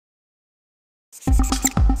Not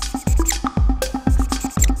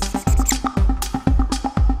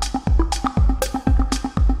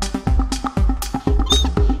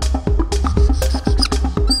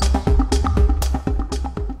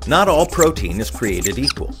all protein is created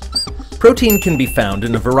equal. Protein can be found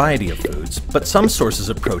in a variety of foods, but some sources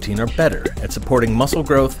of protein are better at supporting muscle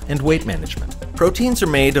growth and weight management. Proteins are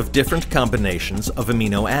made of different combinations of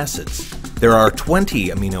amino acids. There are 20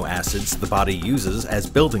 amino acids the body uses as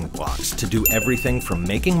building blocks to do everything from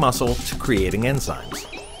making muscle to creating enzymes.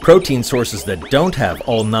 Protein sources that don't have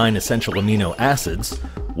all 9 essential amino acids,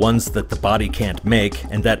 ones that the body can't make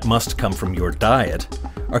and that must come from your diet,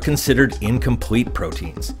 are considered incomplete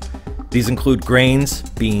proteins. These include grains,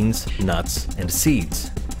 beans, nuts, and seeds.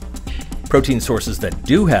 Protein sources that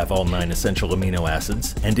do have all 9 essential amino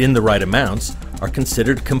acids, and in the right amounts, are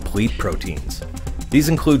considered complete proteins. These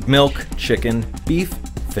include milk, chicken, beef,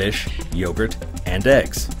 fish, yogurt, and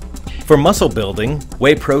eggs. For muscle building,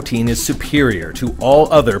 whey protein is superior to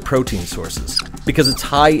all other protein sources because it's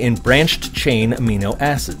high in branched chain amino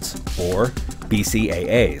acids, or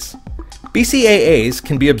BCAAs. BCAAs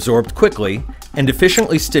can be absorbed quickly and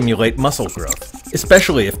efficiently stimulate muscle growth,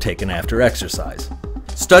 especially if taken after exercise.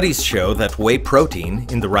 Studies show that whey protein,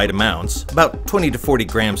 in the right amounts, about 20 to 40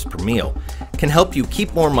 grams per meal, can help you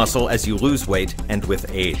keep more muscle as you lose weight and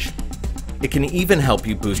with age. It can even help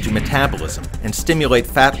you boost your metabolism and stimulate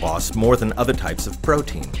fat loss more than other types of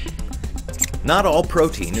protein. Not all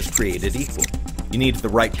protein is created equal. You need the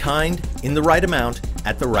right kind, in the right amount,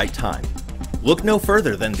 at the right time. Look no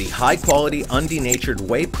further than the high-quality, undenatured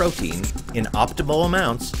whey protein in optimal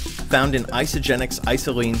amounts found in Isagenix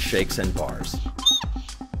Isoline shakes and bars.